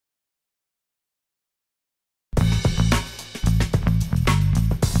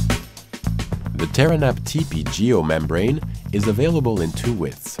Teranap Gb geomembrane is available in two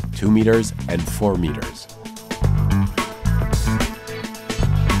widths, 2 meters and 4 meters.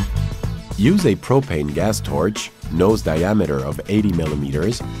 Use a propane gas torch, nose diameter of 80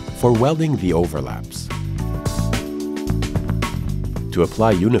 millimeters, for welding the overlaps. To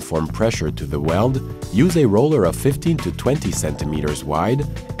apply uniform pressure to the weld, use a roller of 15 to 20 centimeters wide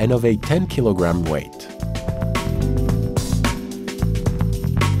and of a 10 kilogram weight.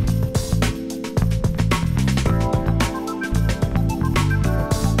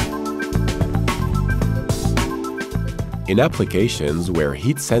 In applications where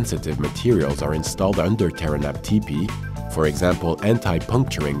heat-sensitive materials are installed under Teranap Gb, for example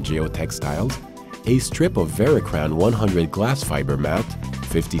anti-puncturing geotextiles, a strip of Vericran 100 glass fiber mat,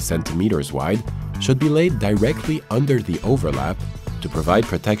 50 centimeters wide, should be laid directly under the overlap to provide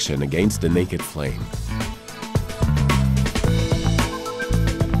protection against the naked flame.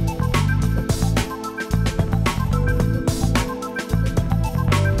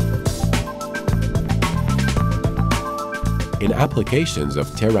 In applications of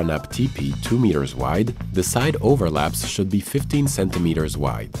Teranap Gb 2 meters wide, the side overlaps should be 15 centimeters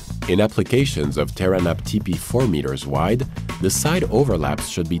wide. In applications of Teranap Gb 4 meters wide, the side overlaps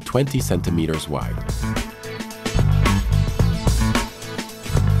should be 20 centimeters wide.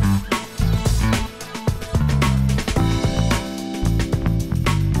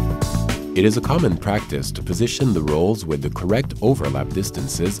 It is a common practice to position the rolls with the correct overlap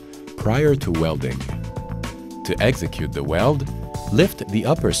distances prior to welding. To execute the weld, lift the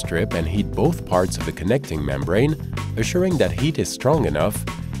upper strip and heat both parts of the connecting membrane, assuring that heat is strong enough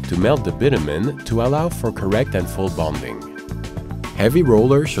to melt the bitumen to allow for correct and full bonding. Heavy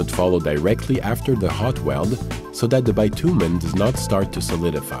roller should follow directly after the hot weld so that the bitumen does not start to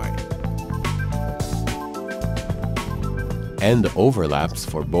solidify. End overlaps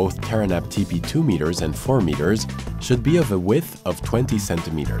for both Teranap Gb 2 meters and 4 meters should be of a width of 20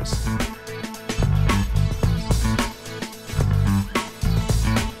 centimeters.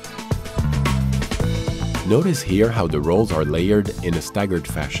 Notice here how the rolls are layered in a staggered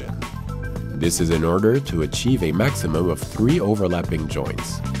fashion. This is in order to achieve a maximum of 3 overlapping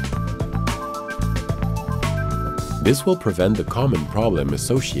joints. This will prevent the common problem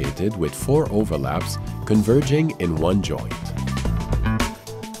associated with 4 overlaps converging in one joint.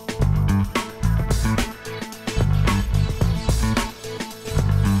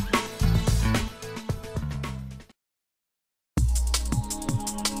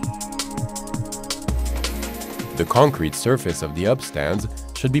 The concrete surface of the upstands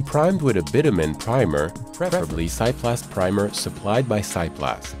should be primed with a bitumen primer, preferably Siplast primer supplied by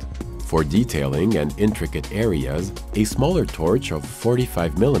Siplast. For detailing and intricate areas, a smaller torch of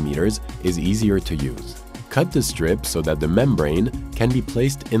 45 millimeters is easier to use. Cut the strip so that the membrane can be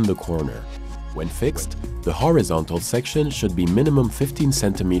placed in the corner. When fixed, the horizontal section should be minimum 15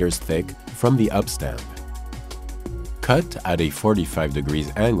 centimeters thick from the upstand. Cut at a 45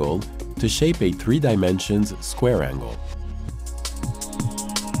 degrees angle to shape a 3 dimensions square angle.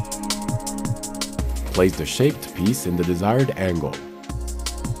 Place the shaped piece in the desired angle.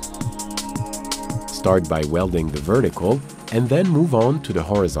 Start by welding the vertical and then move on to the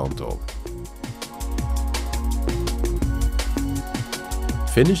horizontal.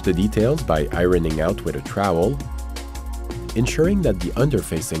 Finish the details by ironing out with a trowel, ensuring that the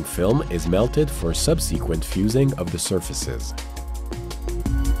underfacing film is melted for subsequent fusing of the surfaces.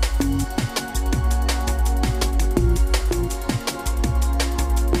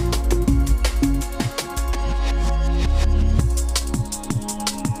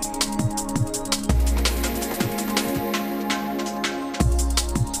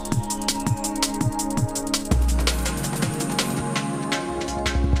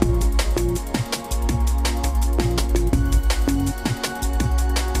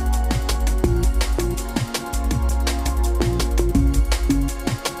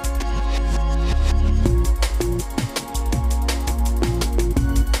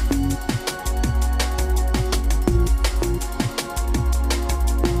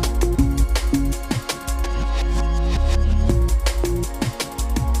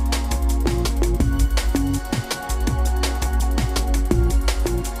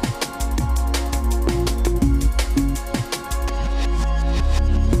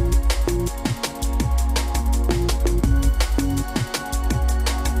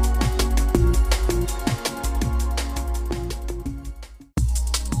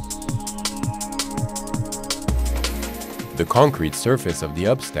 The concrete surface of the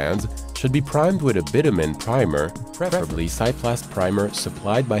upstands should be primed with a bitumen primer, preferably Siplast primer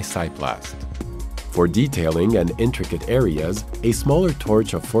supplied by Siplast. For detailing and intricate areas, a smaller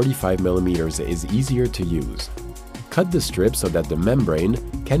torch of 45 mm is easier to use. Cut the strip so that the membrane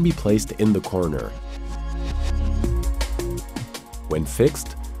can be placed in the corner. When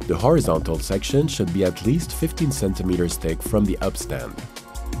fixed, the horizontal section should be at least 15 cm thick from the upstand.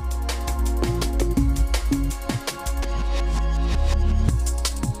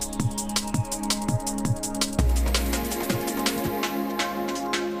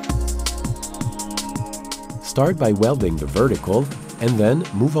 Start by welding the vertical and then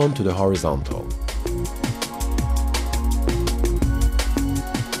move on to the horizontal.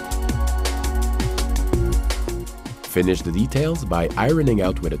 Finish the details by ironing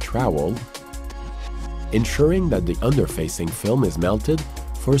out with a trowel, ensuring that the underfacing film is melted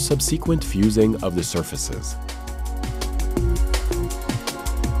for subsequent fusing of the surfaces.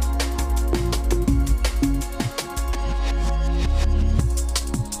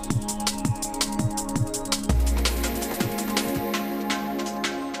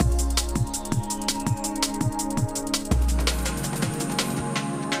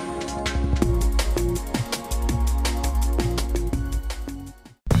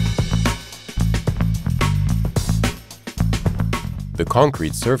 The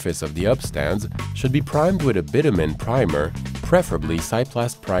concrete surface of the upstands should be primed with a bitumen primer, preferably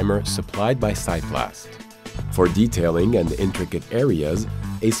Siplast primer supplied by Siplast. For detailing and intricate areas,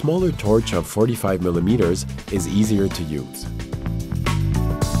 a smaller torch of 45 mm is easier to use.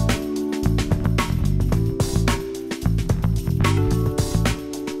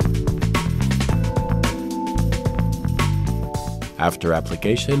 After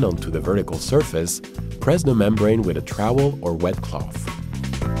application onto the vertical surface, press the membrane with a trowel or wet cloth.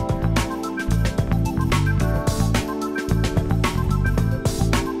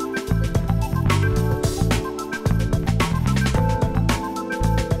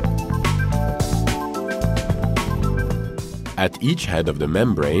 At each head of the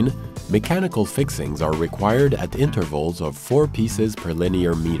membrane, mechanical fixings are required at intervals of 4 pieces per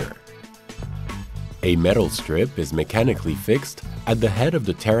linear meter. A metal strip is mechanically fixed at the head of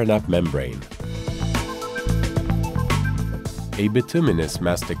the Teranap membrane. A bituminous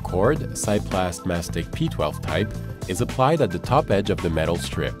mastic cord, Siplast mastic P12 type, is applied at the top edge of the metal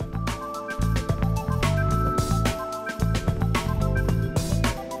strip.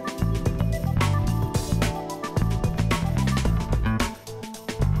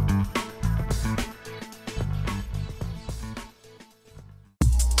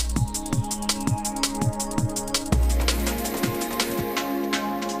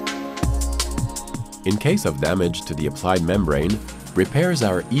 In case of damage to the applied membrane, repairs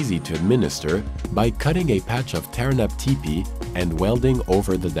are easy to administer by cutting a patch of Teranap Gb and welding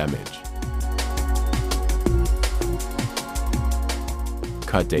over the damage.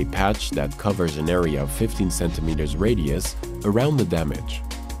 Cut a patch that covers an area of 15 cm radius around the damage.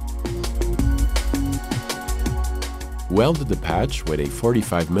 Weld the patch with a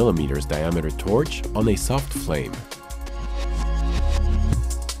 45 mm diameter torch on a soft flame.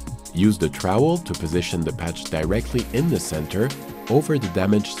 Use the trowel to position the patch directly in the center over the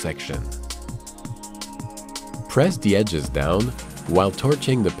damaged section. Press the edges down while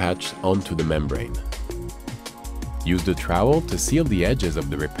torching the patch onto the membrane. Use the trowel to seal the edges of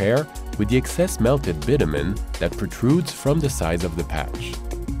the repair with the excess melted bitumen that protrudes from the sides of the patch.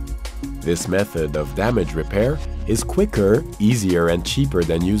 This method of damage repair is quicker, easier, and cheaper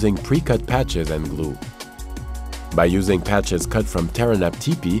than using pre-cut patches and glue. By using patches cut from Teranap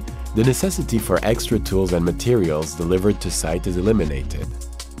Gb, the necessity for extra tools and materials delivered to site is eliminated.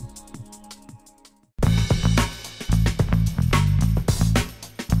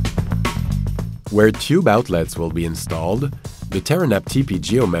 Where tube outlets will be installed, the Teranap Gb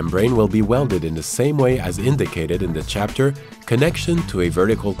geomembrane will be welded in the same way as indicated in the chapter Connection to a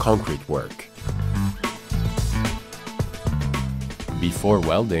Vertical Concrete Work. Before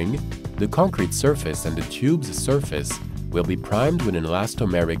welding, the concrete surface and the tube's surface will be primed with an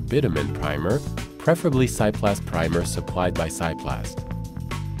elastomeric bitumen primer, preferably Siplast primer supplied by Siplast.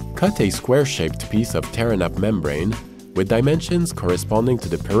 Cut a square-shaped piece of Teranap membrane with dimensions corresponding to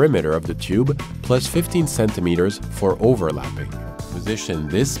the perimeter of the tube plus 15 cm for overlapping. Position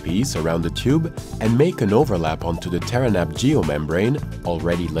this piece around the tube and make an overlap onto the Teranap geomembrane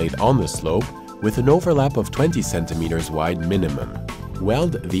already laid on the slope with an overlap of 20 cm wide minimum.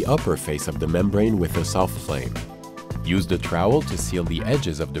 Weld the upper face of the membrane with a soft flame. Use the trowel to seal the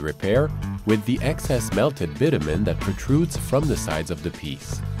edges of the repair with the excess melted bitumen that protrudes from the sides of the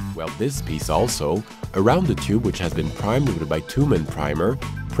piece. Weld this piece also around the tube which has been primed with a bitumen primer,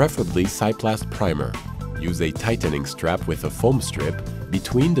 preferably Siplast primer. Use a tightening strap with a foam strip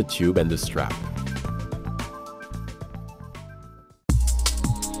between the tube and the strap.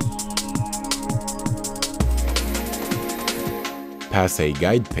 Pass a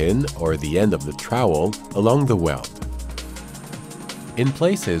guide pin or the end of the trowel along the weld. In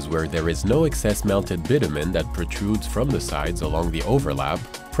places where there is no excess melted bitumen that protrudes from the sides along the overlap,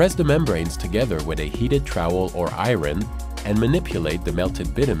 press the membranes together with a heated trowel or iron and manipulate the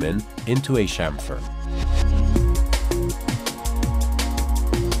melted bitumen into a chamfer.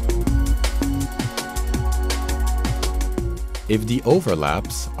 If the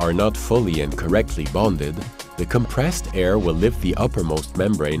overlaps are not fully and correctly bonded, the compressed air will lift the uppermost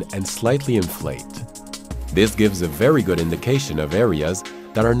membrane and slightly inflate. This gives a very good indication of areas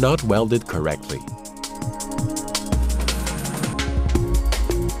that are not welded correctly.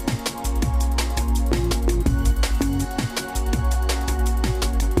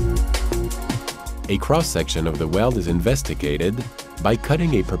 A cross-section of the weld is investigated by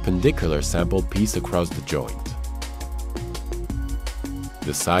cutting a perpendicular sample piece across the joint.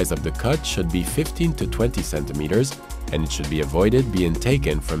 The size of the cut should be 15 to 20 centimeters, and it should be avoided being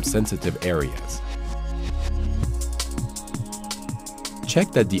taken from sensitive areas.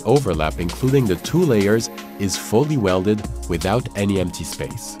 Check that the overlap, including the two layers, is fully welded without any empty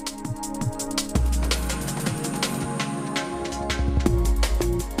space.